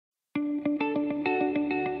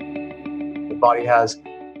body has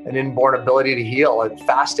an inborn ability to heal, and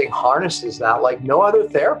fasting harnesses that like no other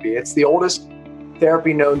therapy. It's the oldest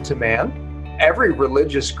therapy known to man. Every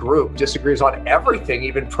religious group disagrees on everything,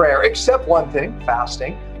 even prayer, except one thing,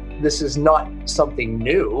 fasting. This is not something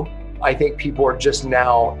new. I think people are just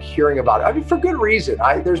now hearing about it. I mean, for good reason.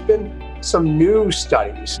 There's been some new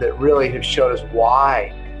studies that really have showed us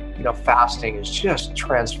why, fasting is just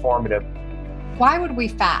transformative. Why would we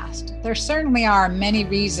fast? There certainly are many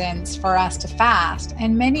reasons for us to fast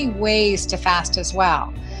and many ways to fast as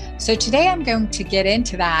well. So today I'm going to get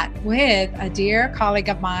into that with a dear colleague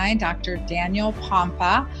of mine, Dr. Daniel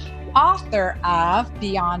Pompa, author of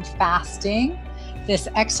Beyond Fasting, this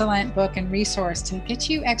excellent book and resource to get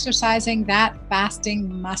you exercising that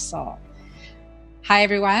fasting muscle. Hi,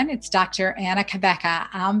 everyone. It's Dr. Anna Cabeca.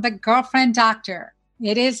 I'm the girlfriend doctor.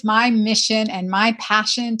 It is my mission and my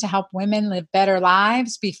passion to help women live better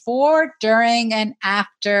lives before, during, and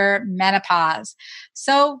after menopause.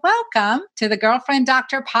 So welcome to the Girlfriend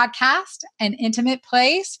Doctor podcast, an intimate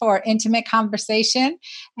place for intimate conversation.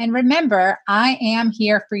 And remember, I am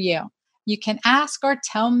here for you. You can ask or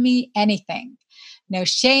tell me anything. No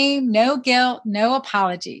shame, no guilt, no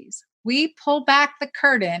apologies. We pull back the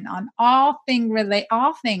curtain on all things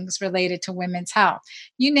related to women's health.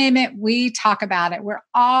 You name it, we talk about it. We're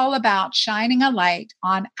all about shining a light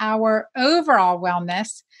on our overall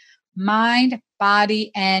wellness, mind,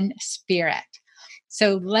 body, and spirit.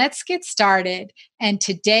 So let's get started. And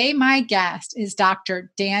today, my guest is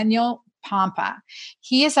Dr. Daniel Pompa.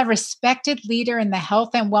 He is a respected leader in the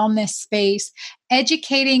health and wellness space,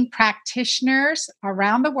 educating practitioners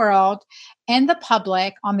around the world and the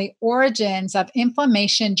public on the origins of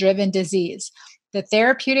inflammation-driven disease, the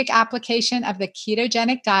therapeutic application of the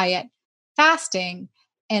ketogenic diet, fasting,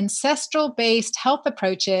 ancestral-based health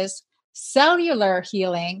approaches, cellular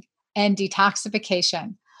healing, and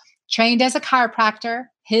detoxification. Trained as a chiropractor,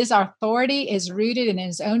 his authority is rooted in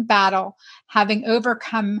his own battle, having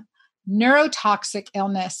overcome neurotoxic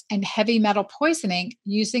illness and heavy metal poisoning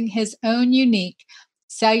using his own unique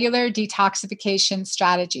cellular detoxification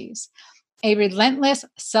strategies. A relentless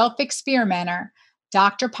self-experimenter,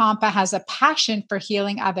 Dr. Pompa has a passion for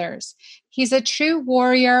healing others. He's a true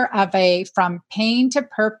warrior of a from pain to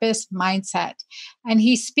purpose mindset, and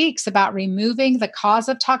he speaks about removing the cause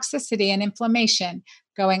of toxicity and inflammation,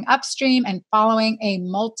 going upstream and following a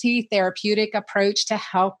multi-therapeutic approach to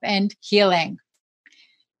health and healing.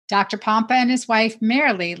 Dr. Pompa and his wife,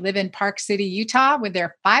 Marilee, live in Park City, Utah, with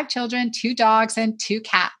their 5 children, 2 dogs, and 2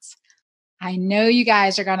 cats. I know you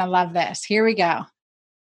guys are going to love this. Here we go.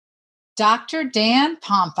 Dr. Dan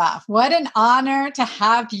Pompa, what an honor to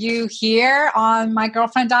have you here on my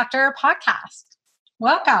Girlfriend Doctor podcast.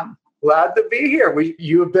 Welcome. Glad to be here.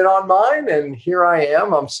 You have been on mine, and here I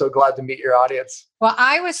am. I'm so glad to meet your audience. Well,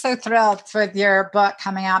 I was so thrilled with your book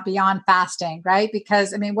coming out, Beyond Fasting, right?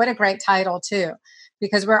 Because, what a great title, too.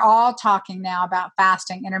 Because we're all talking now about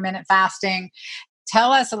fasting, intermittent fasting.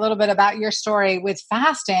 Tell us a little bit about your story with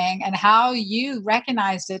fasting and how you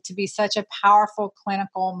recognized it to be such a powerful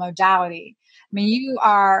clinical modality. You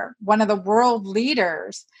are one of the world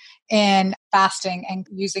leaders in fasting and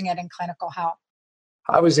using it in clinical health.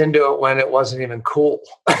 I was into it when it wasn't even cool.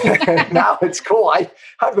 Now it's cool.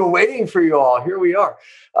 I've been waiting for you all. Here we are.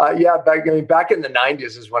 Back in the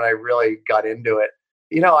 90s is when I really got into it.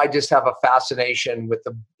 I just have a fascination with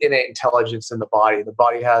the innate intelligence in the body. The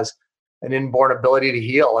body has an inborn ability to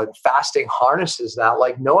heal, and fasting harnesses that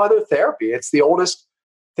like no other therapy. It's the oldest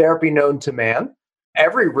therapy known to man.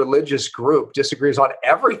 Every religious group disagrees on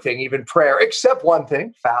everything, even prayer, except one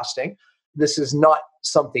thing, fasting. This is not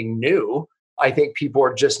something new. I think people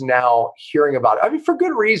are just now hearing about it. For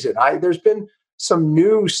good reason. There's been some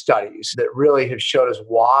new studies that really have showed us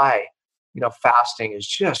why fasting is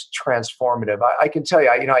just transformative. I can tell you,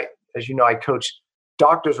 I coach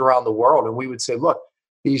doctors around the world, and we would say, look,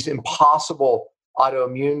 these impossible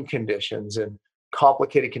autoimmune conditions and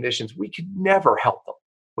complicated conditions, we could never help them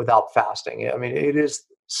without fasting. It is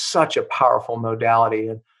such a powerful modality.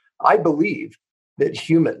 And I believe that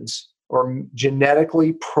humans are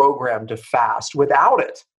genetically programmed to fast. Without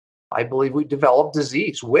it, I believe we develop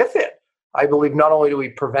disease. With it, I believe not only do we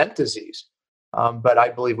prevent disease, but I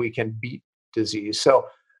believe we can beat disease. So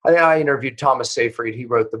I interviewed Thomas Seyfried. He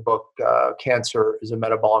wrote the book, Cancer is a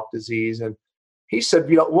Metabolic Disease. And he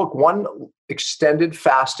said, look, one extended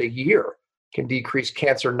fast a year can decrease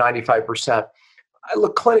cancer 95%.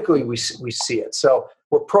 Look, clinically, we see it. So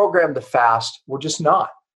we're programmed to fast. We're just not.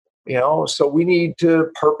 So we need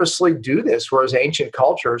to purposely do this, whereas ancient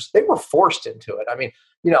cultures, they were forced into it.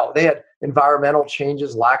 They had environmental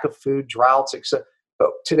changes, lack of food, droughts, etc.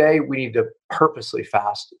 But today we need to purposely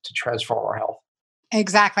fast to transform our health.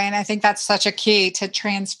 Exactly. And I think that's such a key to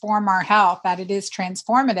transform our health, that it is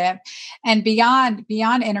transformative and beyond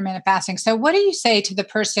intermittent fasting. So what do you say to the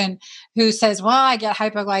person who says, well, I get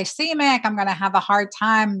hypoglycemic, I'm going to have a hard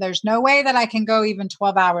time. There's no way that I can go even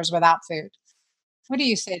 12 hours without food. What do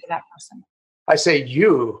you say to that person? I say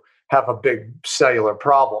you have a big cellular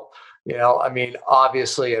problem.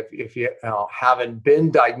 Obviously, if you, haven't been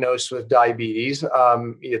diagnosed with diabetes,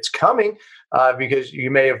 it's coming because you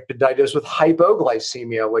may have been diagnosed with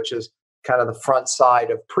hypoglycemia, which is kind of the front side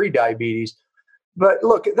of pre-diabetes. But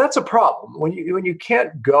look, that's a problem when you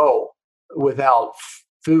can't go without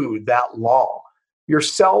food that long. Your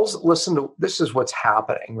cells, listen to this is what's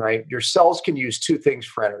happening, right? Your cells can use two things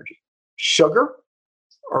for energy: sugar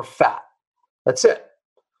or fat. That's it.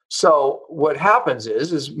 So what happens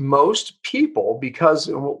is most people, because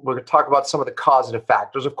we're going to talk about some of the causative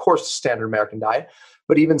factors, of course, the standard American diet,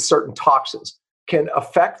 but even certain toxins can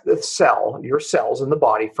affect your cells in the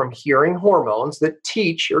body from hearing hormones that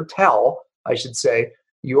teach or tell, I should say,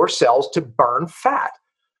 your cells to burn fat,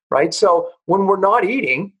 right? So when we're not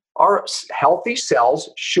eating, our healthy cells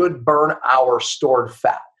should burn our stored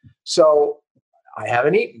fat. So I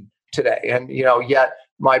haven't eaten today, and yet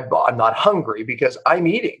I'm not hungry because I'm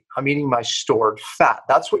eating my stored fat.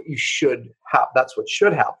 That's what you should have. That's what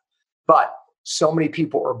should happen. But so many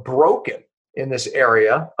people are broken in this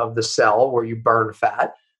area of the cell where you burn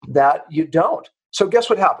fat that you don't. So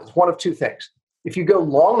guess what happens? One of two things. If you go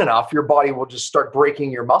long enough, your body will just start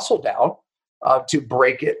breaking your muscle down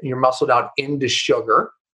your muscle down into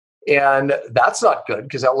sugar. And that's not good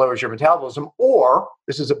because that lowers your metabolism. Or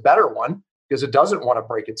this is a better one because it doesn't want to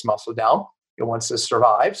break its muscle down. It wants to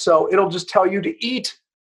survive. So it'll just tell you to eat.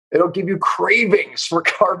 It'll give you cravings for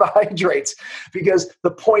carbohydrates because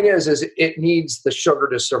the point is it needs the sugar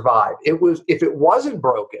to survive. If it wasn't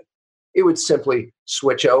broken, it would simply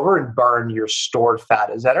switch over and burn your stored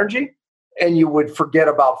fat as energy, and you would forget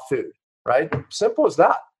about food, right? Simple as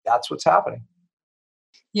that. That's what's happening.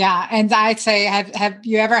 Yeah. And I'd say, have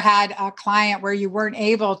you ever had a client where you weren't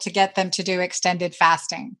able to get them to do extended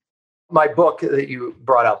fasting? My book that you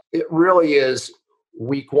brought up, it really is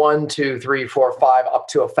week 1, 2, 3, 4, 5, up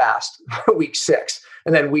to a fast, week 6.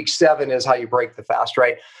 And then week 7 is how you break the fast,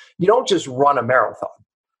 right? You don't just run a marathon.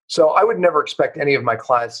 So I would never expect any of my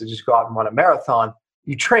clients to just go out and run a marathon.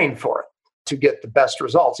 You train for it to get the best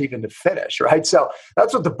results, even to finish, right? So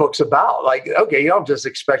that's what the book's about. Like, okay, you don't just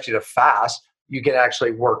expect you to fast. You can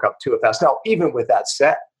actually work up to a fast. Now, even with that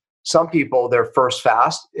said, some people, their first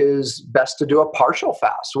fast is best to do a partial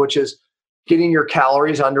fast, which is getting your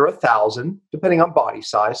calories under 1,000, depending on body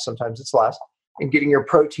size. Sometimes it's less, and getting your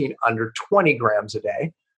protein under 20 grams a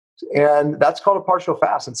day. And that's called a partial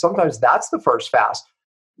fast. And sometimes that's the first fast.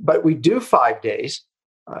 But we do 5 days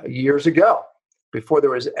years ago, before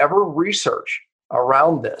there was ever research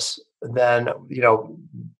around this. Then,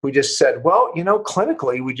 we just said, well,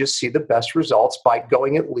 clinically, we just see the best results by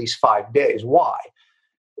going at least 5 days. Why?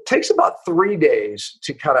 It takes about 3 days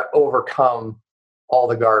to kind of overcome all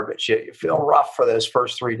the garbage. You feel rough for those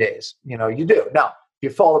first 3 days. You do. Now, if you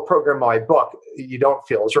follow the program in my book, you don't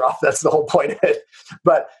feel as rough. That's the whole point of it.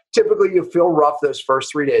 But typically you feel rough those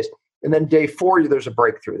first 3 days. And then day 4, there's a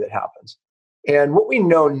breakthrough that happens. And what we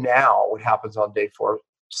know now, what happens on day 4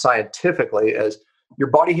 scientifically, is your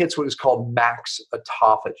body hits what is called max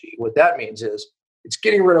autophagy. What that means is it's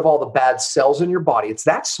getting rid of all the bad cells in your body. It's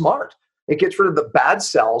that smart. It gets rid of the bad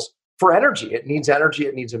cells for energy. It needs energy.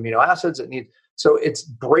 It needs amino acids. So it's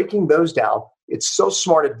breaking those down. It's so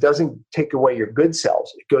smart, it doesn't take away your good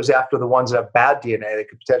cells. It goes after the ones that have bad DNA that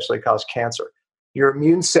could potentially cause cancer. Your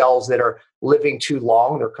immune cells that are living too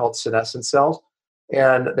long, they're called senescent cells,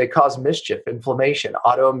 and they cause mischief, inflammation,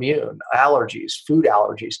 autoimmune, allergies, food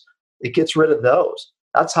allergies. It gets rid of those.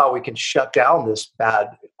 That's how we can shut down this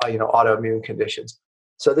bad, autoimmune conditions.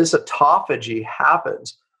 So this autophagy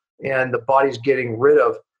happens, and the body's getting rid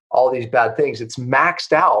of all these bad things. It's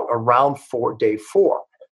maxed out around day 4.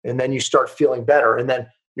 And then you start feeling better. And then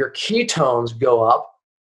your ketones go up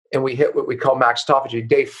and we hit what we call max autophagy.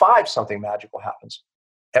 Day 5, something magical happens.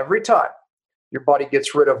 Every time your body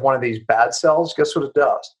gets rid of one of these bad cells, guess what it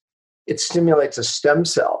does? It stimulates a stem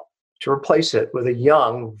cell to replace it with a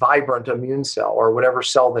young, vibrant immune cell, or whatever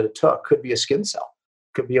cell that it took. Could be a skin cell,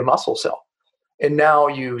 could be a muscle cell. And now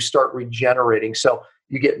you start regenerating. So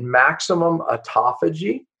you get maximum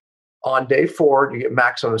autophagy on day 4, you get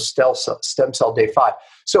maximum stem cell day 5.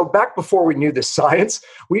 So back before we knew the science,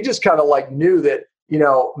 we just kind of knew that,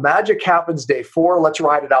 magic happens day 4. Let's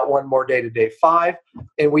ride it out one more day to day 5.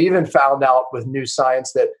 And we even found out with new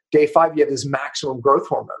science that day 5, you have this maximum growth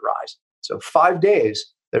hormone rise. So 5 days,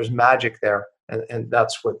 there's magic there. And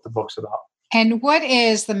that's what the book's about. And what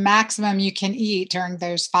is the maximum you can eat during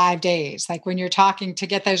those 5 days? Like when you're talking to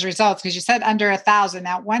get those results, because you said under 1,000.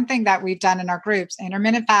 Now, one thing that we've done in our groups,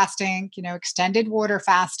 intermittent fasting, extended water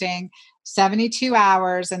fasting, 72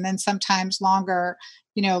 hours, and then sometimes longer,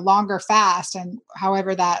 longer fast, and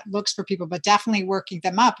however that looks for people, but definitely working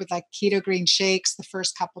them up with like keto green shakes the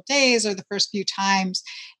first couple days or the first few times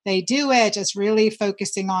they do it, just really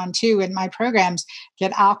focusing on too in my programs,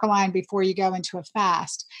 get alkaline before you go into a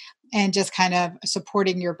fast and just kind of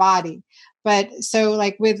supporting your body. But so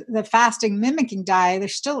like with the fasting mimicking diet, they're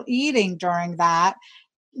still eating during that.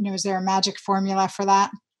 Is there a magic formula for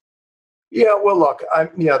that? Yeah, well, look,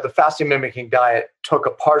 the fasting mimicking diet took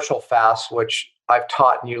a partial fast, which I've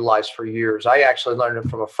taught and utilized for years. I actually learned it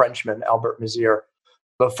from a Frenchman, Albert Mazier,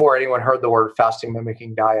 before anyone heard the word fasting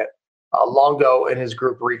mimicking diet. Longo and his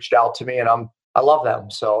group reached out to me, and I love them.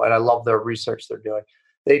 And I love their research they're doing.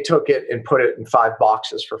 They took it and put it in 5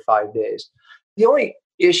 boxes for 5 days. The only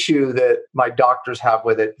issue that my doctors have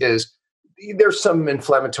with it is there's some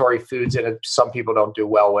inflammatory foods in it some people don't do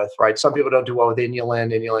well with, right? Some people don't do well with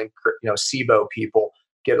inulin, SIBO people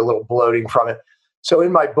get a little bloating from it. So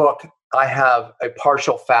in my book, I have a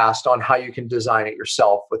partial fast on how you can design it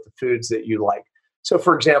yourself with the foods that you like. So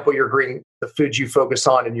for example, the foods you focus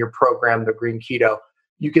on in your program, the green keto,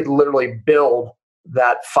 you could literally build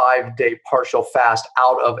that 5-day partial fast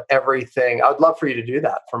out of everything. I would love for you to do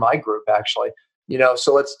that for my group, actually.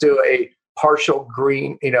 So let's do a partial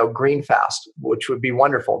green fast, which would be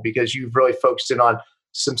wonderful because you've really focused in on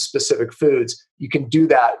some specific foods. You can do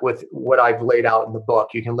that with what I've laid out in the book.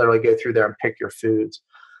 You can literally go through there and pick your foods.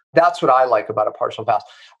 That's what I like about a partial fast.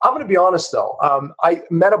 I'm going to be honest though.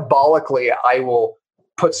 Metabolically, I will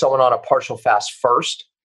put someone on a partial fast first.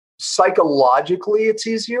 Psychologically, it's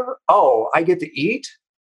easier. Oh, I get to eat.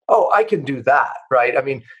 Oh, I can do that, right? I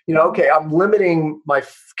mean, okay, I'm limiting my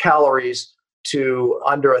calories to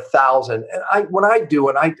under 1,000. And when I do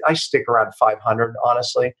it, I stick around 500,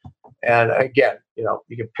 honestly. And again,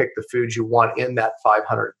 you can pick the foods you want in that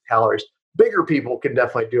 500 calories. Bigger people can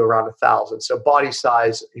definitely do around 1,000. So body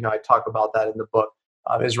size, I talk about that in the book,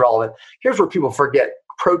 is relevant. Here's where people forget.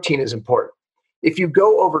 Protein is important. If you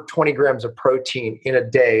go over 20 grams of protein in a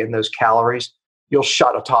day in those calories, you'll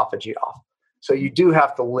shut autophagy off. So you do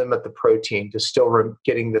have to limit the protein to still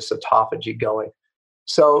getting this autophagy going.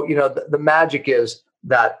 So, the magic is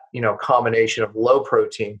that, combination of low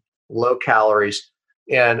protein, low calories.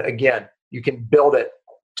 And again, you can build it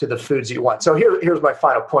to the foods you want. So here's my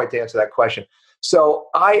final point to answer that question. So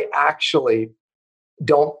I actually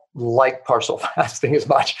don't like partial fasting as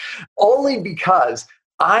much, only because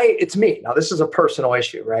it's me. Now, this is a personal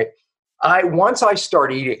issue, right? Once I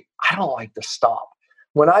start eating, I don't like to stop.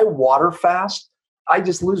 When I water fast, I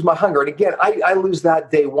just lose my hunger. And again, I lose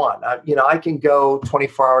that day one. I can go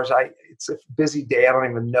 24 hours. It's a busy day. I don't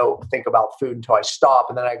even think about food until I stop.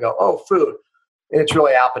 And then I go, oh, food. And it's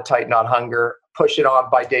really appetite, not hunger. Push it on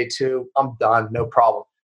by day 2. I'm done. No problem.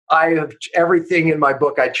 I have everything in my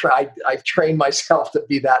book. I've trained myself to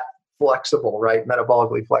be that flexible, right?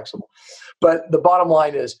 Metabolically flexible. But the bottom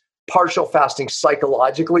line is partial fasting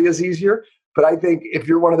psychologically is easier. But I think if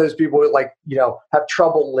you're one of those people who have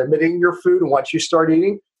trouble limiting your food, and once you start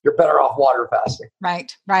eating, you're better off water fasting.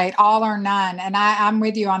 Right. All or none. And I'm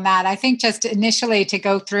with you on that. I think just initially to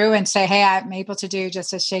go through and say, hey, I'm able to do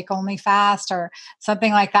just a shake only fast or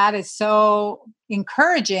something like that is so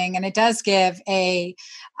encouraging. And it does give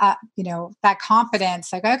that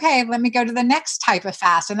confidence, like, okay, let me go to the next type of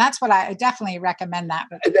fast. And that's what I definitely recommend that.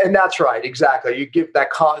 And that's right. Exactly. You give that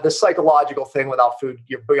the psychological thing without food,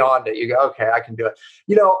 you're beyond it. You go, okay, I can do it.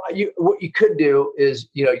 What you could do is,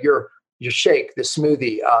 your shake, the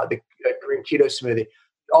smoothie, the green keto smoothie,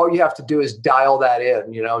 all you have to do is dial that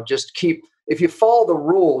in, if you follow the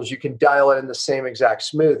rules, you can dial it in the same exact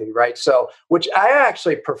smoothie, right? So, which I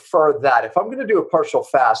actually prefer that. If I'm going to do a partial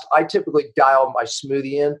fast, I typically dial my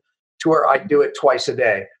smoothie in to where I do it twice a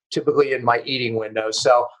day, typically in my eating window.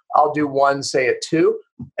 So I'll do one, say at 2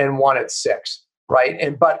 and one at 6,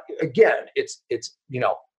 right? But again, it's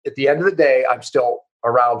at the end of the day, I'm still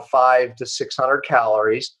around 500 to 600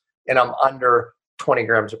 calories. And I'm under 20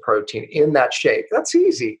 grams of protein in that shake. That's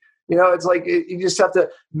easy. It's like you just have to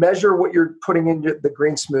measure what you're putting in the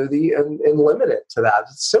green smoothie and limit it to that.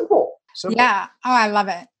 It's simple. Yeah. Oh, I love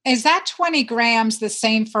it. Is that 20 grams the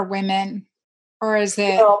same for women or is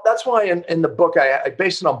it? Well, that's why in the book, I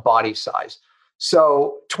base it on body size.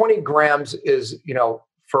 So 20 grams is,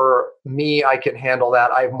 For me, I can handle that.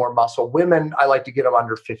 I have more muscle. Women, I like to get them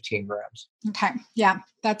under 15 grams. Okay. Yeah,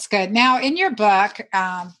 that's good. Now, in your book,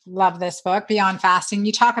 love this book, Beyond Fasting,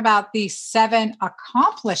 you talk about the 7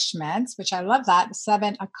 accomplishments, which I love that,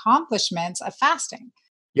 7 accomplishments of fasting.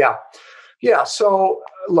 Yeah. Yeah. So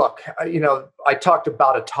look, I talked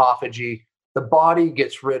about autophagy. The body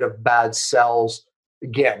gets rid of bad cells.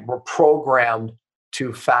 Again, we're programmed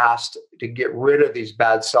to fast to get rid of these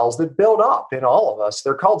bad cells that build up in all of us.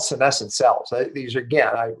 They're called senescent cells. These are,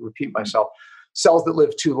 again, I repeat myself, cells that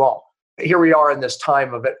live too long. Here we are in this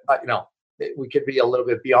time of it. We could be a little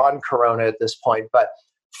bit beyond Corona at this point, but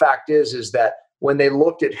fact is that when they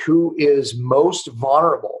looked at who is most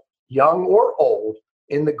vulnerable, young or old,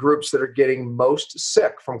 in the groups that are getting most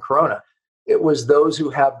sick from Corona, it was those who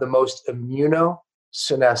have the most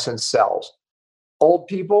immunosenescent cells. Old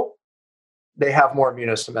people, they have more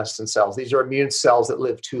immunosenescent cells. These are immune cells that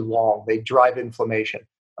live too long. They drive inflammation.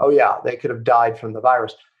 Oh yeah, they could have died from the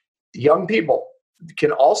virus. Young people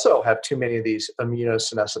can also have too many of these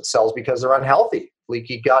immunosenescent cells because they're unhealthy,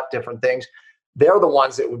 leaky gut, different things. They're the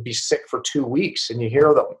ones that would be sick for 2 weeks, and you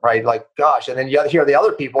hear them, right? Like, gosh. And then you hear the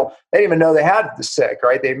other people, they didn't even know they had the sick,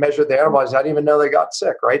 right? They measured the antibodies. I didn't even know they got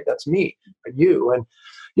sick, right? That's me, you. And,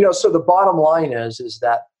 so the bottom line is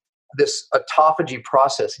that this autophagy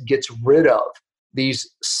process gets rid of these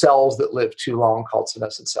cells that live too long called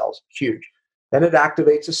senescent cells. Huge. Then it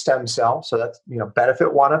activates a stem cell. So that's,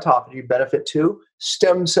 benefit 1, autophagy, benefit 2,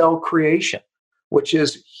 stem cell creation, which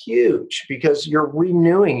is huge because you're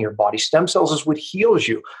renewing your body. Stem cells is what heals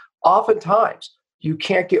you. Oftentimes, you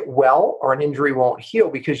can't get well or an injury won't heal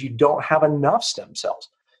because you don't have enough stem cells.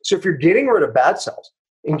 So if you're getting rid of bad cells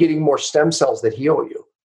and getting more stem cells that heal you,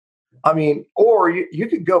 or you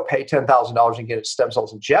could go pay $10,000 and get stem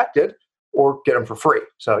cells injected or get them for free.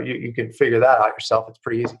 So you can figure that out yourself. It's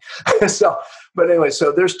pretty easy. But anyway,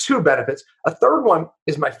 so there's 2 benefits. A third one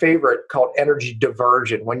is my favorite, called energy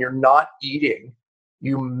diversion. When you're not eating,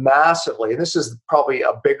 you massively, and this is probably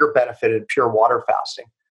a bigger benefit in pure water fasting,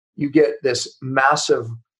 you get this massive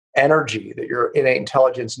energy that your innate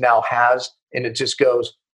intelligence now has, and it just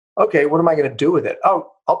goes, okay, what am I going to do with it?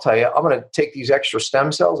 Oh, I'll tell you, I'm going to take these extra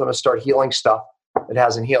stem cells, I'm going to start healing stuff that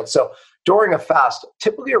hasn't healed. So during a fast,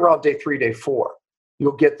 typically around day 3, day 4,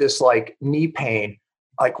 you'll get this like knee pain,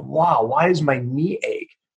 like, wow, why does my knee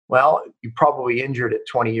ache? Well, you probably injured it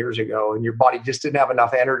 20 years ago and your body just didn't have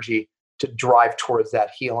enough energy to drive towards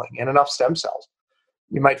that healing and enough stem cells.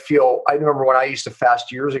 You might feel, I remember when I used to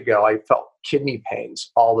fast years ago, I felt kidney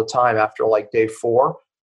pains all the time after like day 4.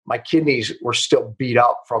 My kidneys were still beat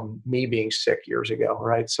up from me being sick years ago,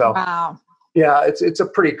 right? So, wow. Yeah, it's a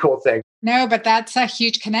pretty cool thing. No, but that's a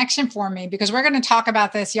huge connection for me because we're going to talk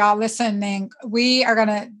about this. Y'all listening,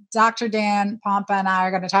 Dr. Dan Pompa and I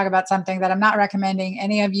are going to talk about something that I'm not recommending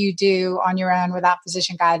any of you do on your own without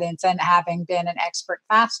physician guidance and having been an expert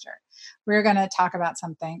faster. We're going to talk about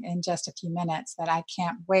something in just a few minutes that I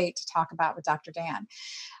can't wait to talk about with Dr. Dan.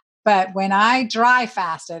 But when I dry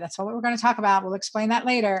fasted, that's what we're going to talk about. We'll explain that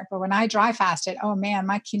later. But when I dry fasted, oh man,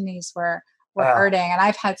 my kidneys were hurting. And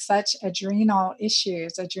I've had such adrenal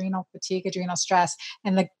issues, adrenal fatigue, adrenal stress,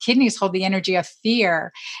 and the kidneys hold the energy of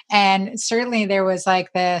fear. And certainly there was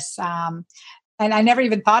like this, and I never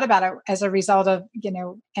even thought about it as a result of,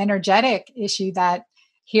 energetic issue that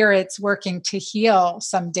here it's working to heal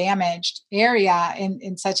some damaged area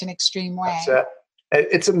in such an extreme way. That's it.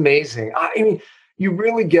 It's amazing. You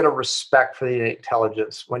really get a respect for the innate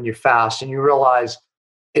intelligence when you fast and you realize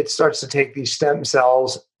it starts to take these stem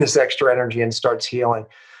cells, this extra energy, and starts healing.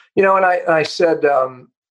 And I said,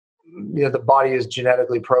 the body is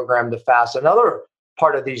genetically programmed to fast. Another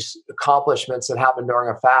part of these accomplishments that happen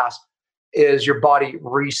during a fast is your body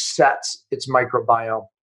resets its microbiome.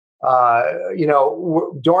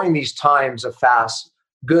 During these times of fast,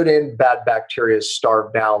 good and bad bacteria is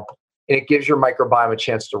starved down, and it gives your microbiome a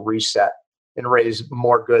chance to reset and raise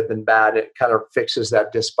more good than bad. It kind of fixes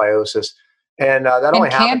that dysbiosis. And that only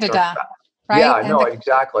happens Candida, right? Yeah, no,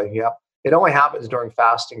 exactly. Yeah. It only happens during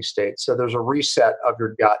fasting states. So there's a reset of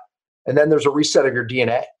your gut. And then there's a reset of your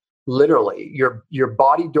DNA. Literally, your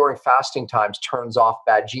body during fasting times turns off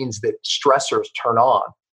bad genes that stressors turn on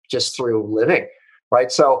just through living,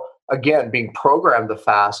 right? So again, being programmed to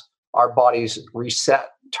fast, our bodies reset,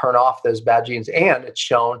 turn off those bad genes, and it's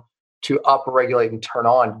shown to upregulate and turn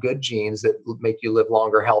on good genes that make you live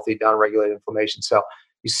longer, healthy, downregulate inflammation. So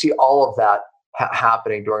you see all of that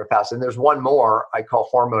happening during fast. And there's one more I call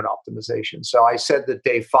hormone optimization. So I said that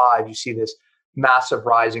day 5, you see this massive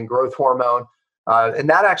rise in growth hormone. And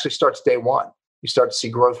that actually starts day 1. You start to see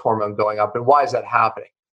growth hormone going up. And why is that happening?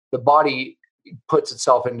 The body puts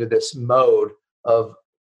itself into this mode of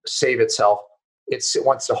save itself. It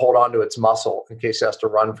wants to hold on to its muscle in case it has to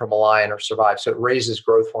run from a lion or survive. So it raises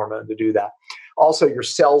growth hormone to do that. Also, your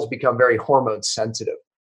cells become very hormone sensitive.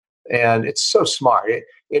 And it's so smart.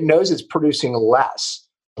 It knows it's producing less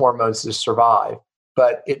hormones to survive,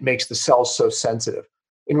 but it makes the cells so sensitive.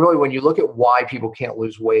 And really, when you look at why people can't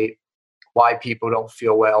lose weight, why people don't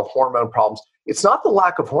feel well, hormone problems, it's not the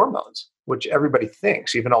lack of hormones, which everybody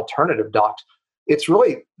thinks, even alternative docs. It's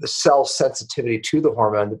really the cell sensitivity to the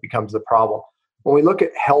hormone that becomes the problem. When we look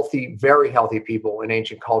at healthy, very healthy people in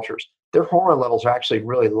ancient cultures, their hormone levels are actually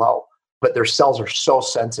really low, but their cells are so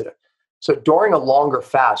sensitive. So during a longer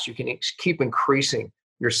fast, you can keep increasing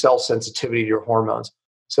your cell sensitivity to your hormones.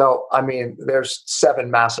 So, I mean, there's 7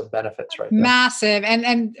 massive benefits right there. Massive.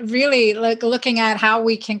 And really like looking at how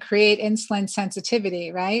we can create insulin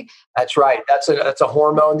sensitivity, right? That's right. That's a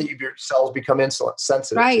hormone that your cells become insulin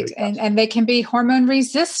sensitive. Right. To. And they can be hormone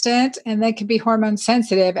resistant and they can be hormone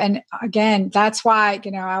sensitive. And again, that's why,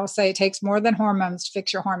 I will say it takes more than hormones to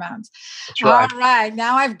fix your hormones. That's right. All right.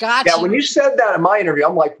 Now I've got you. Yeah. When you said that in my interview,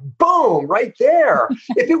 I'm like, boom, right there.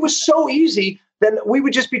 If it was so easy, then we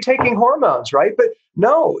would just be taking hormones, right? But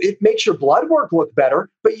no, it makes your blood work look better,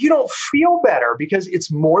 but you don't feel better because it's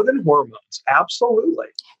more than hormones. Absolutely.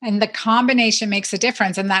 And the combination makes a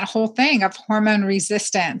difference. And that whole thing of hormone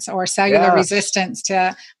resistance or cellular resistance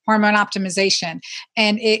to hormone optimization.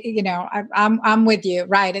 And I'm with you,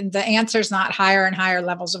 right? And the answer is not higher and higher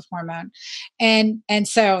levels of hormone. And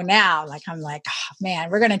so now, I'm like, oh, man,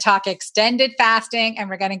 we're going to talk extended fasting, and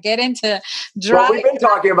we're going to get into dry. Well, we've been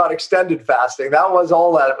talking about extended fasting. That was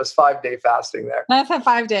all that. It was 5-day fasting there. That's a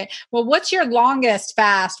 5-day. Well, what's your longest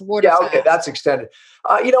fast? Water fast? Okay, that's extended.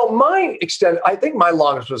 My extended, I think my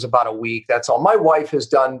longest was about a week. That's all. My wife has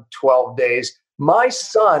done 12 days. My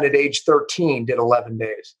son at age 13 did 11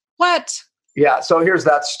 days. What? Yeah. So here's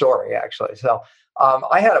that story, actually. So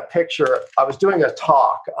I had a picture. I was doing a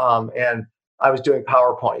talk and I was doing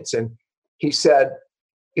PowerPoints. And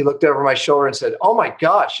he looked over my shoulder and said, "Oh my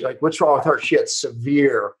gosh, like what's wrong with her? She had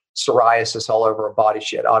severe psoriasis all over her body.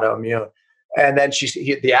 She had autoimmune." And then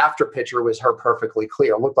the after picture was her perfectly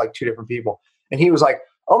clear. It looked like 2 different people. And he was like,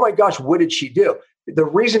 "Oh my gosh, what did she do?" The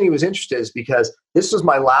reason he was interested is because this was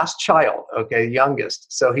my last child, okay,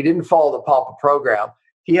 youngest. So he didn't follow the Pampa program.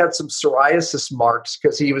 He had some psoriasis marks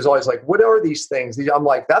because he was always like, "What are these things?" I'm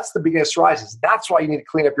like, "That's the beginning of psoriasis. That's why you need to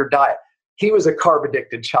clean up your diet." He was a carb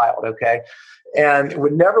addicted child, okay, and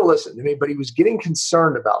would never listen to me, but he was getting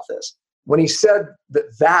concerned about this. When he said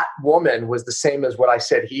that woman was the same as what I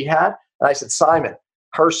said he had, and I said, "Simon,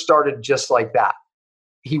 hers started just like that."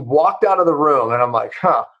 He walked out of the room and I'm like,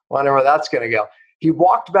 wonder where that's going to go. He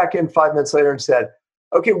walked back in 5 minutes later and said,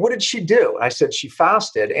 "Okay, what did she do?" And I said, "She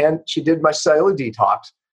fasted and she did my cellular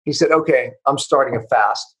detox." He said, "Okay, I'm starting a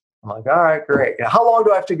fast." I'm like, "All right, great. How long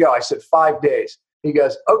do I have to go?" I said, 5 days. He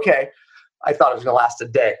goes, "Okay." I thought it was going to last a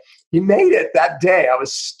day. He made it that day. I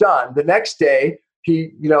was stunned. The next day,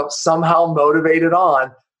 he, somehow motivated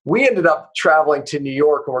on. We ended up traveling to New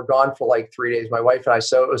York and we're gone for like 3 days, my wife and I.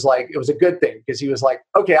 So it was a good thing because he was like,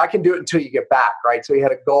 "Okay, I can do it until you get back." Right. So he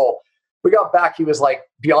had a goal. We got back. He was like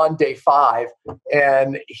beyond day 5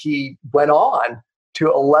 and he went on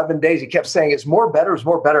to 11 days. He kept saying it's more better.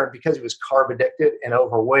 And because he was carb addicted and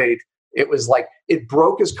overweight, it was like, it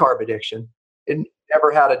broke his carb addiction. It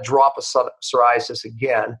never had a drop of psoriasis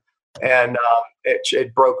again. And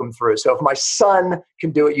it broke him through. So if my son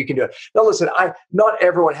can do it, you can do it. Now, listen, not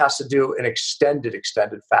everyone has to do an extended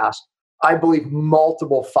fast. I believe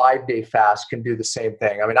multiple 5-day fasts can do the same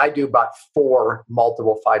thing. I mean, I do about 4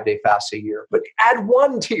 multiple 5-day fasts a year, but add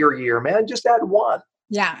 1 to your year, man. Just add 1.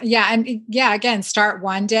 Yeah. And again, start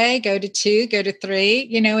 1 day, go to 2, go to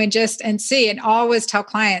 3, and see, and always tell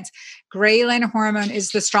clients, ghrelin hormone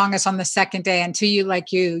is the strongest on the 2nd day until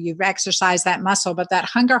you've exercised that muscle, but that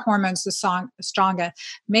hunger hormone's the strongest.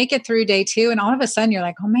 Make it through day 2. And all of a sudden you're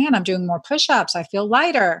like, "Oh man, I'm doing more push-ups. I feel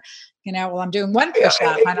lighter. I'm doing 1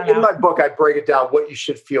 push-up." I don't know. In my book, I break it down what you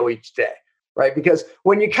should feel each day, right? Because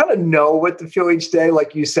when you kind of know what to feel each day,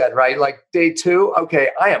 like you said, right? Like day 2, okay,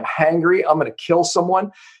 I am hangry. I'm going to kill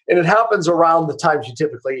someone. And it happens around the times you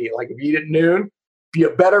typically eat. Like if you eat at noon, you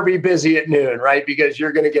better be busy at noon, right? Because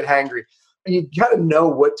you're going to get hangry. You got to know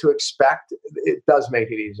what to expect. It does make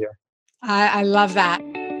it easier. I love that.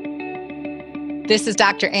 This is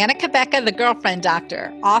Dr. Anna Cabeca, the Girlfriend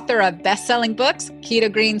Doctor, author of best-selling books,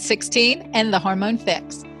 Keto Green 16 and The Hormone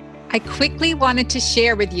Fix. I quickly wanted to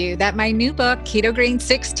share with you that my new book, Keto Green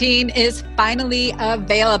 16, is finally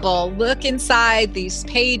available. Look inside these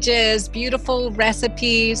pages, beautiful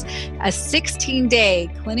recipes, a 16-day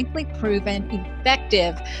clinically proven,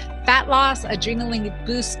 effective fat loss, adrenaline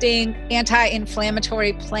boosting,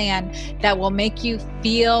 anti-inflammatory plan that will make you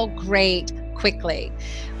feel great quickly.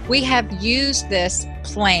 We have used this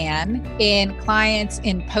plan in clients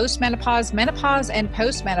in postmenopause, menopause, and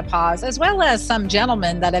postmenopause, as well as some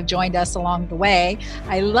gentlemen that have joined us along the way.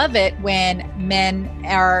 I love it when men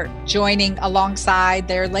are joining alongside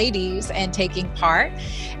their ladies and taking part.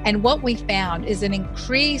 And what we found is an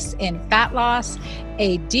increase in fat loss,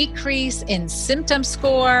 a decrease in symptom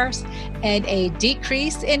scores, and a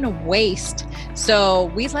decrease in waste. So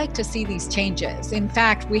we like to see these changes. In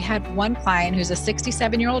fact, we had one client who's a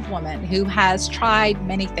 67-year-old woman who has tried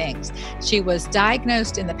many things. She was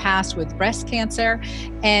diagnosed in the past with breast cancer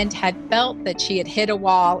and had felt that she had hit a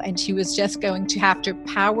wall and she was just going to have to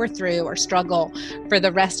power through or struggle for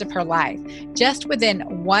the rest of her life. Just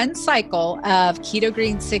within one cycle of Keto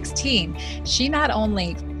Green 16, she not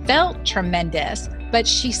only felt tremendous, but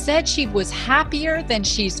she said she was happier than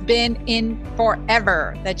she's been in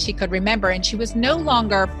forever that she could remember. And she was no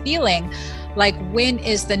longer feeling like, when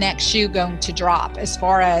is the next shoe going to drop as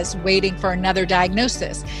far as waiting for another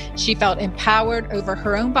diagnosis? She felt empowered over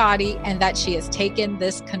her own body and that she has taken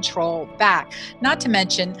this control back. Not to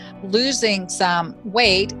mention losing some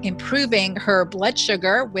weight, improving her blood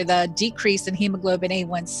sugar with a decrease in hemoglobin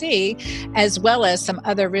A1C, as well as some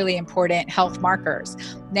other really important health markers.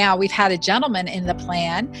 Now, we've had a gentleman in the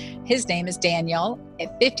plan. His name is Daniel,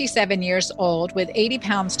 at 57 years old, with 80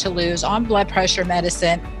 pounds to lose, on blood pressure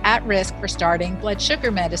medicine, at risk for starting blood sugar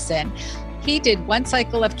medicine. He did one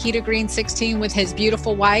cycle of Keto Green 16 with his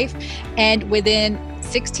beautiful wife, and within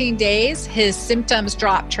 16 days, his symptoms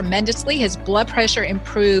dropped tremendously. His blood pressure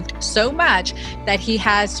improved so much that he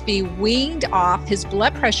has to be weaned off his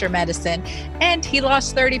blood pressure medicine, and he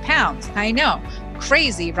lost 30 pounds. I know.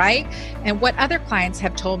 Crazy, right? And what other clients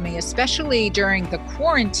have told me, especially during the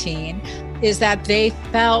quarantine, is that they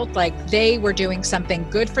felt like they were doing something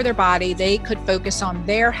good for their body. They could focus on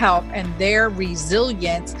their health and their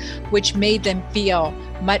resilience, which made them feel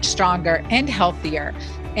much stronger and healthier.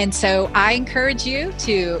 And so I encourage you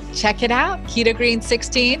to check it out, Keto Green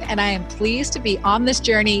 16, and I am pleased to be on this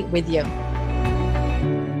journey with you.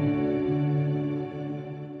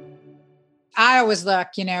 I always look,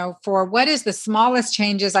 for what is the smallest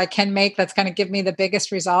changes I can make that's going to give me the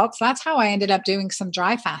biggest results. That's how I ended up doing some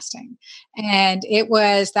dry fasting. And it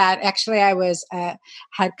was that actually I was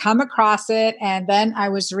had come across it, and then I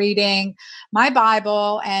was reading my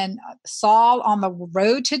Bible, and Saul on the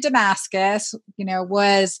road to Damascus,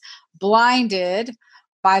 was blinded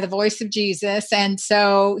by the voice of Jesus. And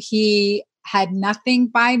so he had nothing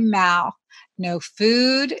by mouth, no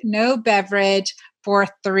food, no beverage, for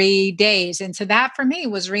 3 days. And so that for me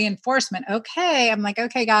was reinforcement. Okay. I'm like,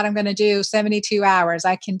 okay, God, I'm going to do 72 hours.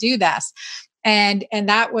 I can do this. And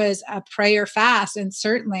that was a prayer fast. And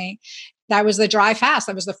certainly that was the dry fast.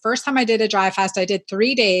 That was the first time I did a dry fast. I did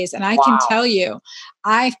 3 days. And I can tell you,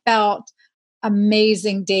 I felt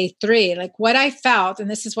amazing day 3. Like what I felt,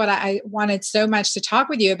 and this is what I wanted so much to talk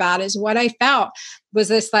with you about, is what I felt was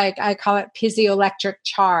this, like, I call it piezoelectric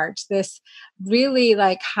charge, this really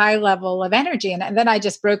like high level of energy. And then I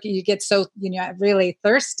just broke it. You get so, really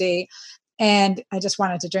thirsty. And I just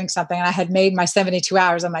wanted to drink something. And I had made my 72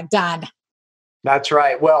 hours. I'm like, done. That's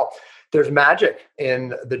right. Well, there's magic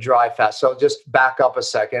in the dry fast. So just back up a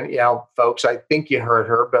second. Folks, I think you heard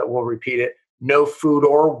her, but we'll repeat it. No food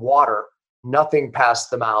or water, nothing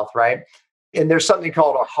past the mouth, right? And there's something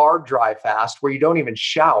called a hard dry fast where you don't even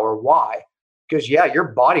shower. Why? Because your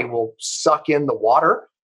body will suck in the water.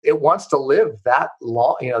 It wants to live that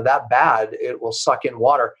long, that bad. It will suck in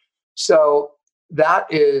water. So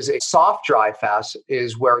that is a soft dry fast,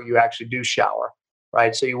 is where you actually do shower,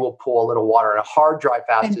 right? So you will pull a little water. And a hard dry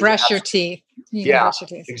fast and brush your teeth. Brush your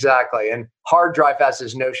teeth. Exactly. And hard dry fast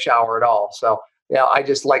is no shower at all. So I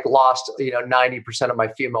just lost 90% of my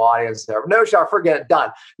female audience there. No shower, forget it, done.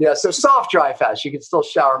 So soft dry fast, you can still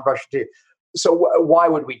shower and brush your teeth. So why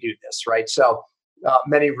would we do this, right? So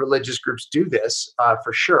many religious groups do this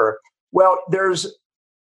for sure. Well, there's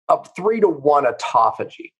a 3-to-1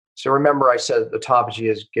 autophagy. So remember, I said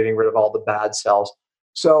autophagy is getting rid of all the bad cells.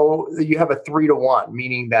 So you have a 3-to-1,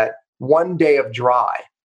 meaning that 1 day of dry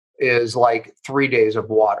is like 3 days of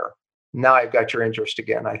water. Now I've got your interest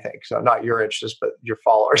again, I think. So not your interest, but your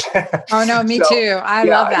followers. Oh, no, me too. I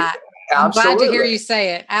love that. I'm glad to hear you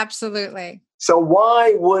say it. Absolutely. So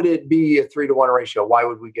why would it be a 3-to-1 ratio? Why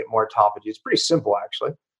would we get more autophagy? It's pretty simple,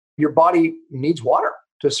 actually. Your body needs water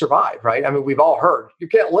to survive, right? I mean, we've all heard you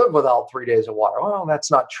can't live without 3 days of water. Well,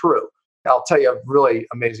 that's not true. I'll tell you a really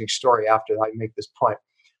amazing story after I make this point.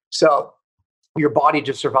 So your body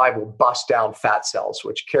to survive will bust down fat cells,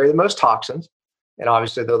 which carry the most toxins. And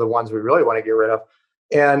obviously, they're the ones we really want to get rid of.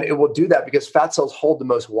 And it will do that because fat cells hold the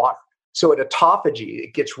most water. So at autophagy,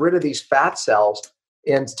 it gets rid of these fat cells.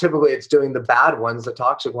 And typically, it's doing the bad ones, the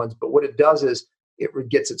toxic ones. But what it does is it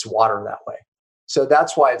gets its water that way. So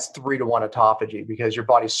that's why it's 3-to-1 autophagy, because your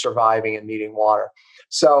body's surviving and needing water.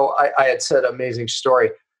 So I had said an amazing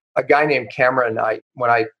story. A guy named Cameron, when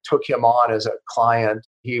I took him on as a client,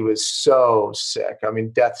 he was so sick. I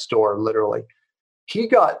mean, death's door, literally. He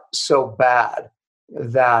got so bad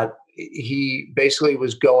that he basically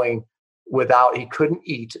was going without, he couldn't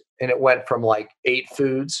eat. And it went from like 8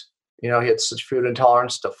 foods. He had such food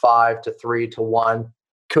intolerance to 5 to 3 to 1.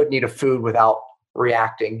 Couldn't eat a food without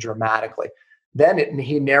reacting dramatically. Then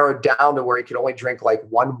he narrowed down to where he could only drink like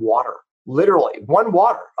 1 water, literally 1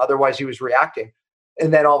 water. Otherwise, he was reacting.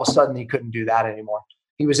 And then all of a sudden, he couldn't do that anymore.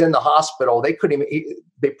 He was in the hospital. They couldn't even,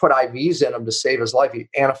 they put IVs in him to save his life. He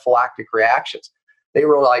anaphylactic reactions. They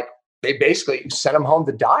were like, they basically sent him home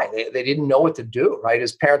to die. They didn't know what to do, right?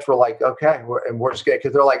 His parents were like, okay, we're just going to,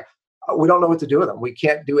 because they're like, we don't know what to do with him. We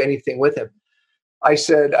can't do anything with him. I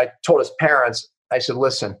told his parents, I said,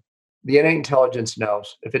 listen, the innate intelligence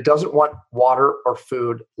knows if it doesn't want water or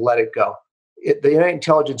food, let it go. The innate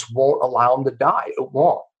intelligence won't allow him to die. It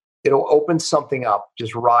won't. It'll open something up.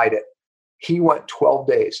 Just ride it. He went 12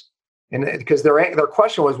 days. And because their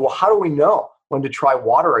question was, well, how do we know when to try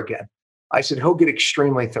water again? I said, he'll get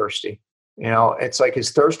extremely thirsty. It's like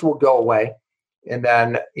his thirst will go away. And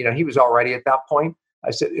then, he was already at that point.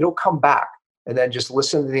 I said, it'll come back. And then just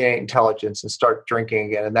listen to the innate intelligence and start drinking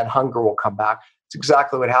again. And then hunger will come back. It's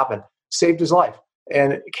exactly what happened. Saved his life.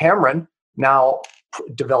 And Cameron now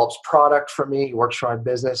develops product for me. He works for my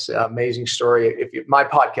business. Amazing story. My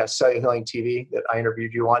podcast, Cellular Healing TV, that I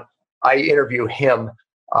interviewed you on, I interview him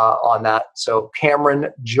on that. So Cameron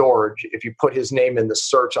George, if you put his name in the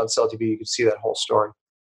search on Cell TV, you can see that whole story.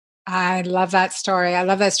 I love that story.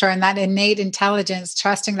 And that innate intelligence,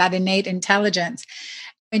 trusting that innate intelligence.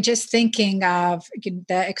 And just thinking of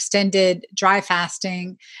the extended dry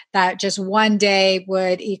fasting, that just one day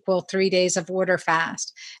would equal 3 days of water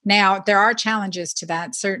fast. Now, there are challenges to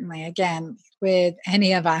that, certainly. Again, with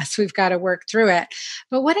any of us, we've got to work through it.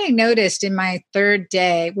 But what I noticed in my 3rd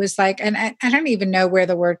day was like, and I don't even know where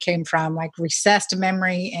the word came from, like recessed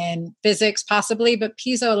memory in physics, possibly, but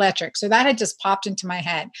piezoelectric. So that had just popped into my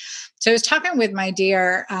head. So I was talking with my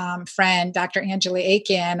dear friend, Dr. Angela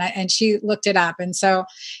Aiken, and she looked it up. And so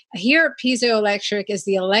here, piezoelectric is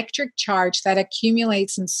the electric charge that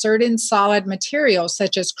accumulates in certain solid materials,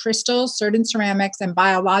 such as crystals, certain ceramics, and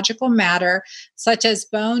biological matter, such as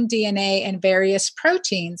bone, DNA, and various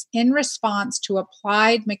proteins in response to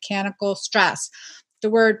applied mechanical stress. The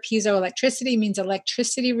word piezoelectricity means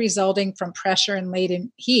electricity resulting from pressure and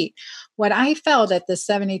latent heat. What I felt at the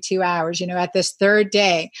 72 hours, at this 3rd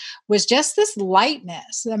day, was just this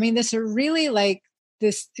lightness. I mean, this really like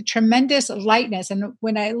this tremendous lightness. And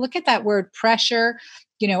when I look at that word pressure,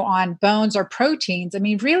 on bones or proteins, I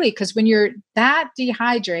mean, really, because when you're that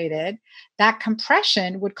dehydrated, that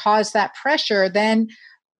compression would cause that pressure, then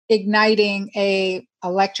igniting a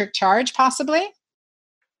electric charge, possibly.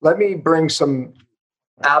 Let me bring some.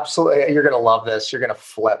 Absolutely. You're going to love this. You're going to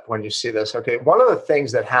flip when you see this. Okay. One of the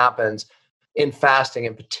things that happens in fasting,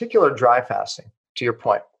 in particular dry fasting, to your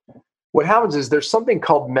point, what happens is there's something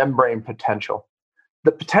called membrane potential.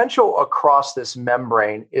 The potential across this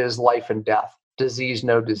membrane is life and death, disease,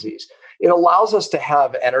 no disease. It allows us to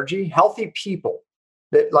have energy. Healthy people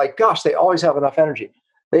that they always have enough energy.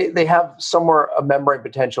 They have somewhere a membrane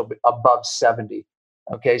potential above 70.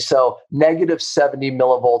 Okay, so negative 70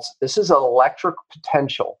 millivolts. This is an electric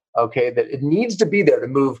potential, okay, that it needs to be there to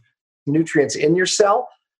move nutrients in your cell,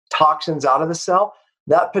 toxins out of the cell.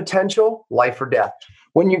 That potential, life or death.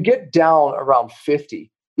 When you get down around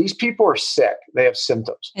 50, these people are sick. They have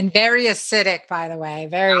symptoms. And very acidic, by the way,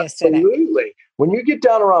 very acidic. Absolutely. When you get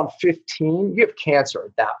down around 15, you have cancer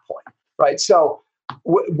at that point, right? So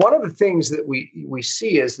one of the things that we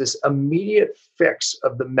see is this immediate fix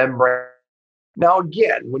of the membrane. Now,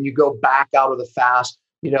 again, when you go back out of the fast,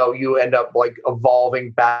 you end up like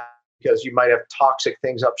evolving back because you might have toxic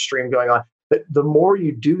things upstream going on. But the more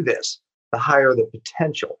you do this, the higher the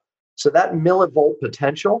potential. So that millivolt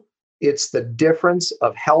potential, it's the difference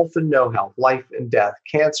of health and no health, life and death,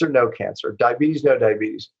 cancer, no cancer, diabetes, no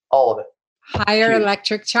diabetes, all of it. Higher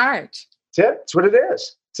electric charge. That's it. That's what it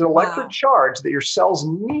is. It's an electric charge that your cells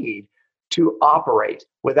need to operate.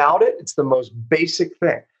 Without it, it's the most basic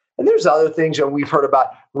thing. And there's other things that we've heard about.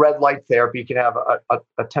 Red light therapy can have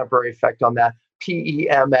a temporary effect on that.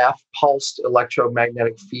 PEMF, pulsed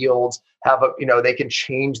electromagnetic fields, they can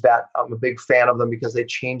change that. I'm a big fan of them because they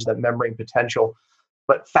change that membrane potential.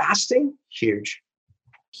 But fasting, huge.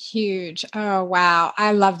 Huge. Oh, wow.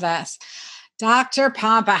 I love this. Dr.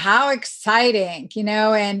 Pompa, how exciting,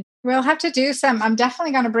 and we'll have to do I'm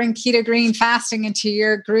definitely going to bring keto green fasting into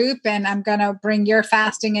your group, and I'm going to bring your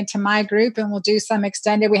fasting into my group, and we'll do some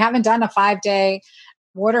extended. We haven't done a 5-day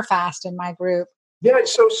water fast in my group. Yeah,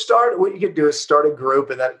 so what you could do is start a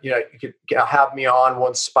group, and then, you could have me on. We'll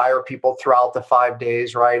inspire people throughout the 5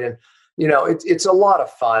 days, right? And, it's a lot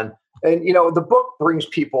of fun. And, the book brings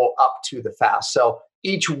people up to the fast. So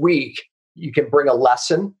each week you can bring a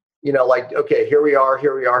lesson, like, okay, here we are.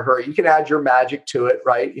 You can add your magic to it,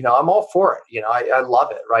 right? I'm all for it. I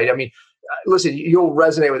love it, right? I mean, listen, you'll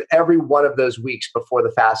resonate with every one of those weeks before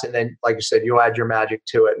the fast. And then, like I said, you'll add your magic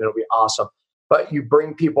to it and it'll be awesome. But you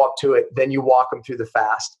bring people up to it, then you walk them through the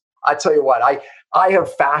fast. I tell you what, I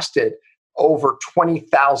have fasted over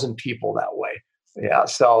 20,000 people that way. Yeah,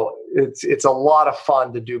 so it's a lot of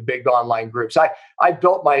fun to do big online groups. I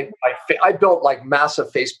built I built like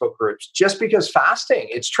massive Facebook groups just because fasting,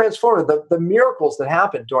 it's transformative. The miracles that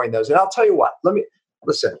happen during those. And I'll tell you what,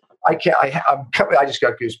 listen. I just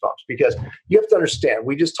got goosebumps because you have to understand.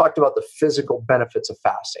 We just talked about the physical benefits of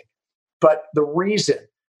fasting, but the reason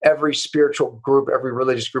every spiritual group, every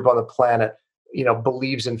religious group on the planet,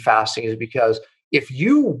 believes in fasting is because if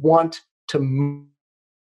you want to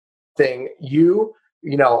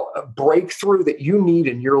a breakthrough that you need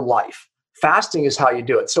in your life, fasting is how you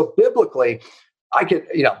do it. So biblically,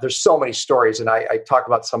 there's so many stories, and I talk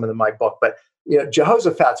about some of them in my book, but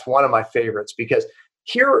Jehoshaphat's one of my favorites because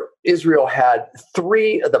here Israel had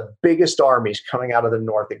 3 of the biggest armies coming out of the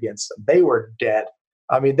north against them. They were dead.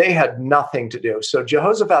 I mean, they had nothing to do. So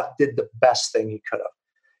Jehoshaphat did the best thing he could have.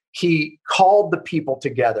 He called the people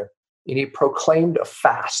together and he proclaimed a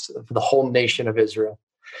fast for the whole nation of Israel.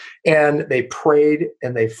 And they prayed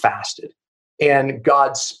and they fasted. And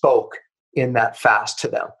God spoke in that fast to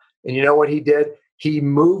them. And you know what he did? He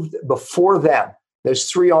moved before them. Those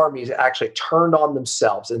 3 armies actually turned on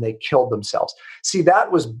themselves and they killed themselves. See,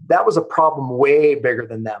 that was a problem way bigger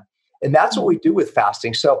than them. And that's what we do with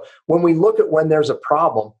fasting. So when we look at when there's a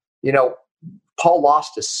problem, Paul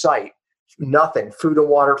lost his sight, nothing, food and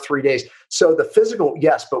water, 3 days. So the physical,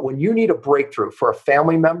 yes, but when you need a breakthrough for a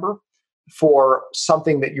family member, for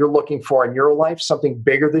something that you're looking for in your life, something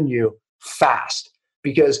bigger than you, fast.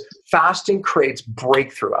 Because fasting creates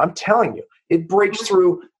breakthrough. I'm telling you, it breaks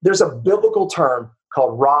through. There's a biblical term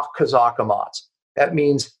called Ra Kazakamatz. That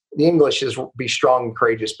means, the English is be strong and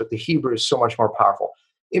courageous, but the Hebrew is so much more powerful.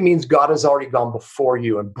 It means God has already gone before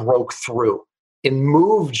you and broke through and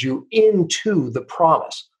moved you into the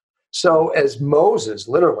promise. So as Moses,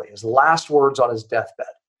 literally, his last words on his deathbed,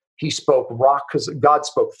 God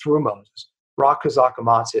spoke through Moses, Ra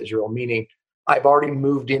Kazakamatz Israel, meaning I've already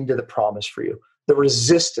moved into the promise for you. The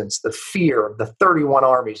resistance, the fear of the 31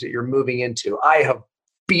 armies that you're moving into, I have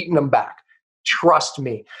beaten them back. Trust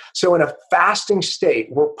me. So in a fasting state,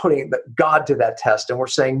 we're putting God to that test and we're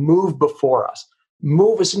saying, move before us.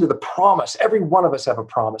 Move us into the promise. Every one of us have a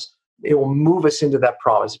promise. It will move us into that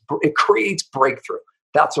promise. It creates breakthrough.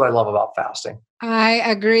 That's what I love about fasting. I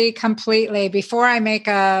agree completely. Before I make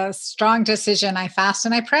a strong decision, I fast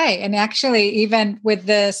and I pray. And actually, even with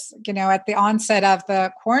this, at the onset of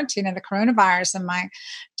the quarantine and the coronavirus, and my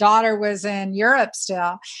daughter was in Europe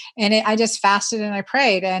still, and I just fasted and I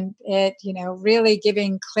prayed, and it, really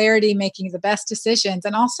giving clarity, making the best decisions,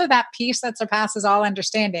 and also that peace that surpasses all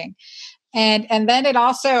understanding. And then it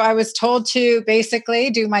also, I was told to basically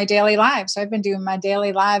do my daily lives. So I've been doing my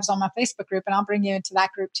daily lives on my Facebook group, and I'll bring you into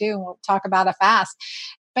that group too. And we'll talk about a fast.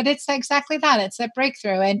 But it's exactly that. It's that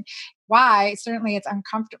breakthrough. And why? Certainly it's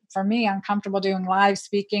uncomfortable doing live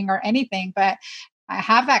speaking or anything, but I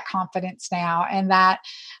have that confidence now, and that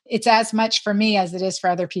it's as much for me as it is for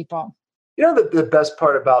other people. The best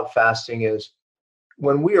part about fasting is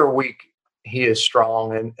when we are weak, he is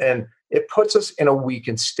strong, and it puts us in a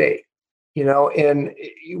weakened state. And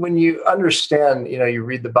when you understand, you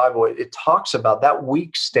read the Bible, it talks about that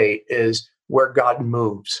weak state is where God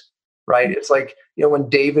moves, right? It's like, when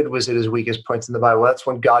David was at his weakest points in the Bible, that's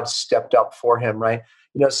when God stepped up for him, right?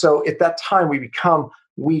 So at that time we become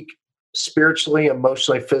weak spiritually,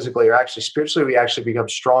 emotionally, physically, or actually spiritually, we actually become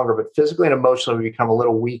stronger, but physically and emotionally, we become a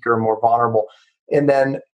little weaker and more vulnerable. And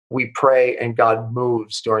then we pray and God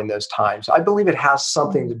moves during those times. I believe it has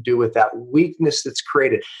something to do with that weakness that's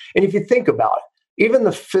created. And if you think about it, even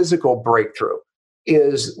the physical breakthrough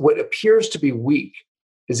is what appears to be weak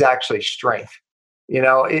is actually strength.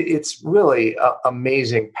 It's really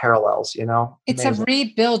amazing parallels, It's amazing. a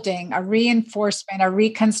rebuilding, a reinforcement, a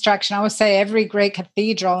reconstruction. I always say every great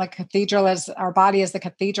cathedral, a cathedral is our body is the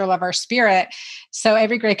cathedral of our spirit. So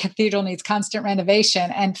every great cathedral needs constant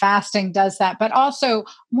renovation, and fasting does that. But also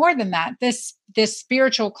more than that, this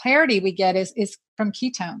spiritual clarity we get is from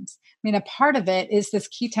ketones. I mean, a part of it is this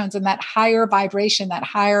ketones and that higher vibration, that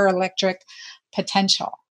higher electric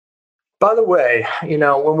potential. By the way,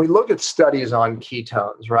 when we look at studies on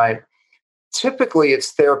ketones, right, typically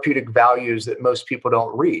it's therapeutic values that most people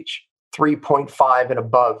don't reach, 3.5 and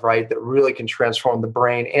above, right, that really can transform the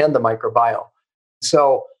brain and the microbiome.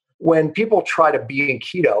 So when people try to be in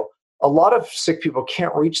keto, a lot of sick people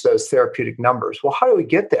can't reach those therapeutic numbers. Well, how do we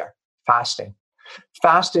get there? Fasting.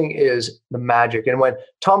 Fasting is the magic. And when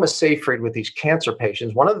Thomas Seyfried with these cancer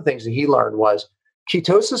patients, one of the things that he learned was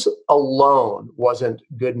ketosis alone wasn't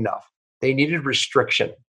good enough. They needed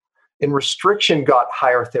restriction. And restriction got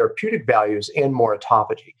higher therapeutic values and more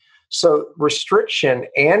autophagy. So restriction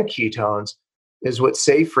and ketones is what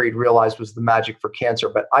Seyfried realized was the magic for cancer.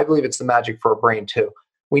 But I believe it's the magic for our brain too.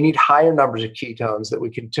 We need higher numbers of ketones that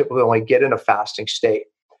we can typically only get in a fasting state.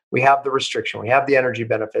 We have the restriction. We have the energy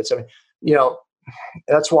benefits. I mean,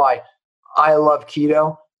 that's why I love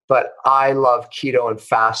keto, but I love keto and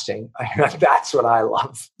fasting. That's what I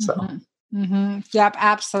love. So. Mm-hmm. Mm-hmm. Yep,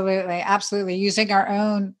 absolutely. Absolutely. Using our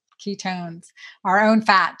own ketones, our own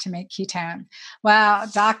fat to make ketone. Well,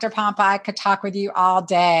 Dr. Pompa, I could talk with you all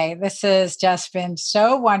day. This has just been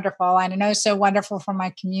so wonderful. And I know so wonderful for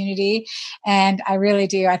my community. And I really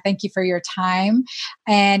do. I thank you for your time.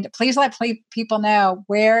 And please let people know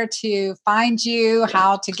where to find you,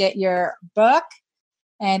 how to get your book,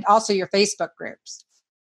 and also your Facebook groups.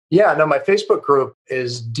 Yeah, no, my Facebook group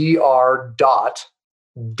is Dr.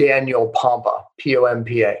 Daniel Pompa,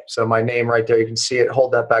 Pompa. So my name right there, you can see it.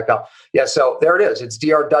 Hold that back up. Yeah, so there it is. It's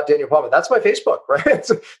Dr. Daniel Pompa. That's my Facebook, right?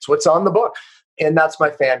 It's what's on the book. And that's my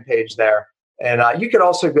fan page there. And you can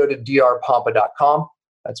also go to drpompa.com.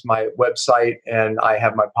 That's my website. And I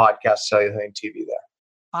have my podcast, Cellular Healing TV, there.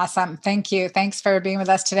 Awesome. Thank you. Thanks for being with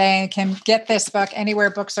us today. You can get this book anywhere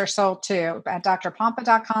books are sold too, at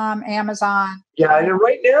drpompa.com, Amazon. Yeah, and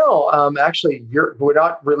right now, actually, we're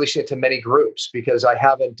not releasing it to many groups because I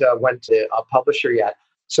haven't went to a publisher yet.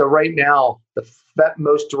 So right now, the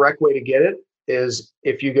most direct way to get it is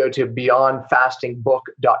if you go to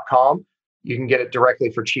beyondfastingbook.com, you can get it directly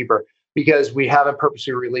for cheaper because we haven't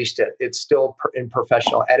purposely released it. It's still in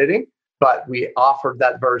professional editing, but we offered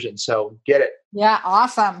that version. So get it. Yeah,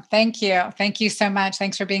 awesome. Thank you. Thank you so much.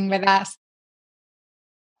 Thanks for being with us.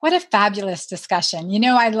 What a fabulous discussion.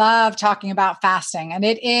 I love talking about fasting, and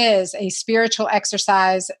it is a spiritual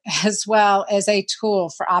exercise as well as a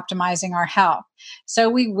tool for optimizing our health. So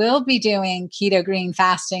we will be doing keto green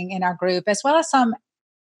fasting in our group, as well as some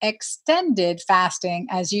extended fasting.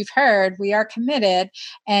 As you've heard, we are committed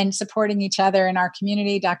and supporting each other in our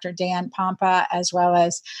community. Dr. Dan Pompa, as well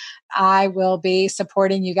as I, will be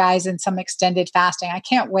supporting you guys in some extended fasting. I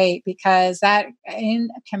can't wait because that in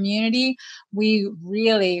community, we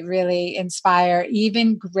really, really inspire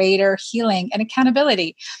even greater healing and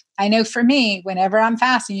accountability. I know for me, whenever I'm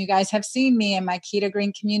fasting, you guys have seen me in my Keto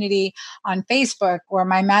Green community on Facebook or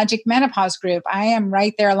my Magic Menopause group. I am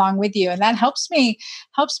right there along with you. And that helps me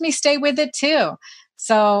stay with it too.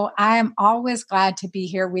 So I am always glad to be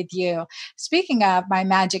here with you. Speaking of my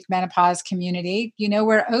Magic Menopause community,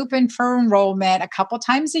 we're open for enrollment a couple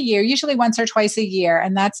times a year, usually once or twice a year.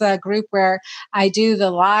 And that's a group where I do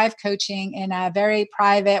the live coaching in a very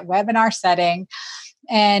private webinar setting.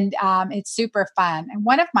 And it's super fun. And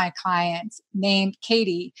one of my clients named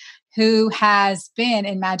Katie, who has been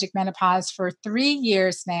in Magic Menopause for 3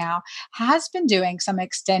 years now, has been doing some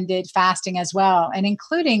extended fasting as well. And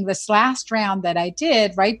including this last round that I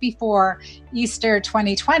did right before Easter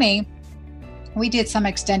 2020, we did some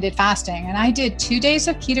extended fasting. And I did 2 days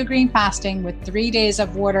of keto green fasting with 3 days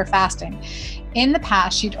of water fasting. In the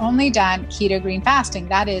past, she'd only done keto green fasting.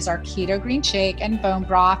 That is our keto green shake and bone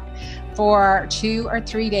broth for 2 or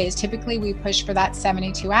 3 days. Typically, we push for that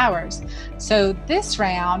 72 hours. So this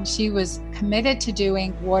round, she was committed to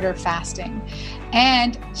doing water fasting,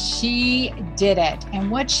 and she did it.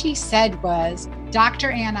 And what she said was,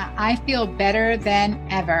 Dr. Anna, I feel better than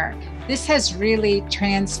ever. This has really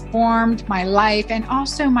transformed my life and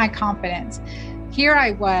also my confidence. Here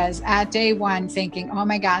I was at day 1 thinking, oh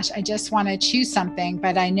my gosh, I just want to choose something.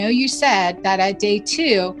 But I know you said that at day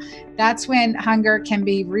 2, that's when hunger can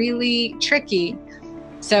be really tricky.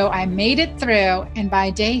 So I made it through. And by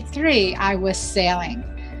day 3, I was sailing.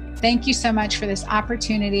 Thank you so much for this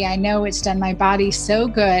opportunity. I know it's done my body so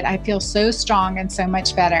good. I feel so strong and so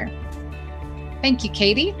much better. Thank you,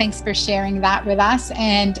 Katie. Thanks for sharing that with us.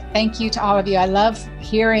 And thank you to all of you. I love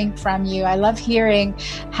hearing from you. I love hearing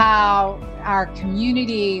how our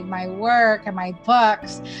community, my work, and my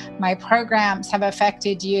books, my programs have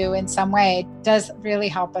affected you in some way. It does really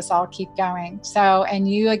help us all keep going. So,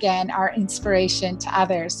 and you again are inspiration to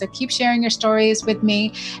others. So keep sharing your stories with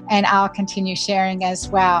me, and I'll continue sharing as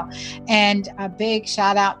well. And a big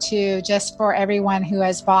shout out to just for everyone who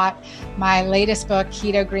has bought my latest book,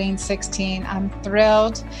 Keto Green 16. I'm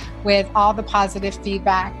thrilled with all the positive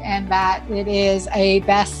feedback and that it is a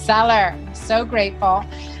bestseller. I'm so grateful.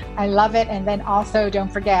 I love it. And then also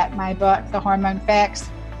don't forget my book, The Hormone Fix,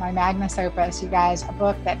 my magnus opus, you guys, a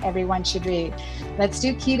book that everyone should read. Let's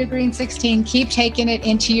do Keto Green 16. Keep taking it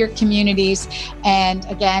into your communities. And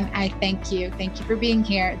again, I thank you. Thank you for being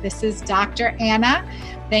here. This is Dr. Anna.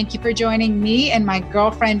 Thank you for joining me and my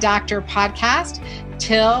Girlfriend Doctor podcast.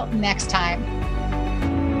 Till next time.